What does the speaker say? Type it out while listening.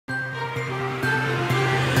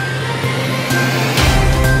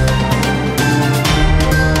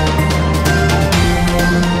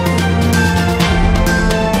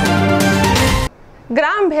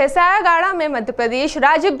भेसायागाड़ा में मध्य प्रदेश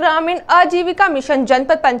राज्य ग्रामीण आजीविका मिशन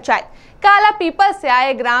जनपद पंचायत काला पीपल से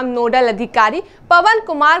आए ग्राम नोडल अधिकारी पवन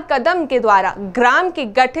कुमार कदम के द्वारा ग्राम के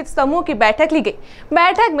गठित समूह की बैठक ली गई।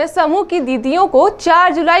 बैठक में समूह की दीदियों को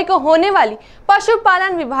 4 जुलाई को होने वाली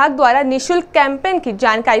पशुपालन विभाग द्वारा निःशुल्क कैंपेन की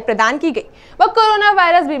जानकारी प्रदान की गई व कोरोना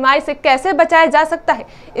वायरस बीमारी से कैसे बचाया जा सकता है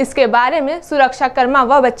इसके बारे में सुरक्षा कर्मा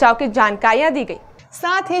व बचाव की जानकारियां दी गई।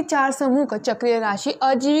 साथ ही 4 समूह को चक्रीय राशि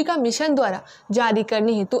आजीविका मिशन द्वारा जारी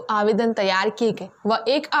करने हेतु आवेदन तैयार किए गए व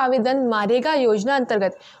एक आवेदन मनरेगा योजना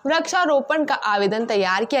अंतर्गत वृक्षारोपण का आवेदन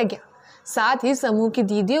तैयार किया गया। साथ ही समूह की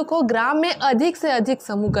दीदियों को ग्राम में अधिक से अधिक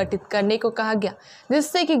समूह गठित करने को कहा गया,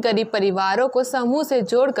 जिससे कि गरीब परिवारों को समूह से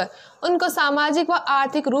जोड़कर उनको सामाजिक व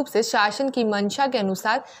आर्थिक रूप से शासन की मंशा के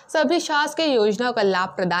अनुसार सभी शासकीय योजनाओं का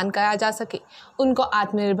लाभ प्रदान कराया जा सके, उनको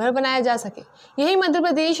आत्मनिर्भर बनाया जा सके। यही मध्य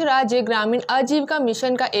प्रदेश राज्य ग्रामीण आजीविका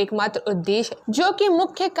मिशन का एकमात्र उद्देश्य है, जो कि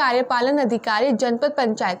मुख्य कार्यपालन अधिकारी जनपद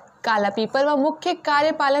पंचायत काला पीपल व मुख्य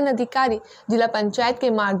कार्यपालन अधिकारी जिला पंचायत के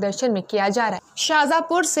मार्गदर्शन में किया जा रहा है।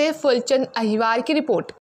 शाहजहांपुर से फुलचंद अहिवार की रिपोर्ट।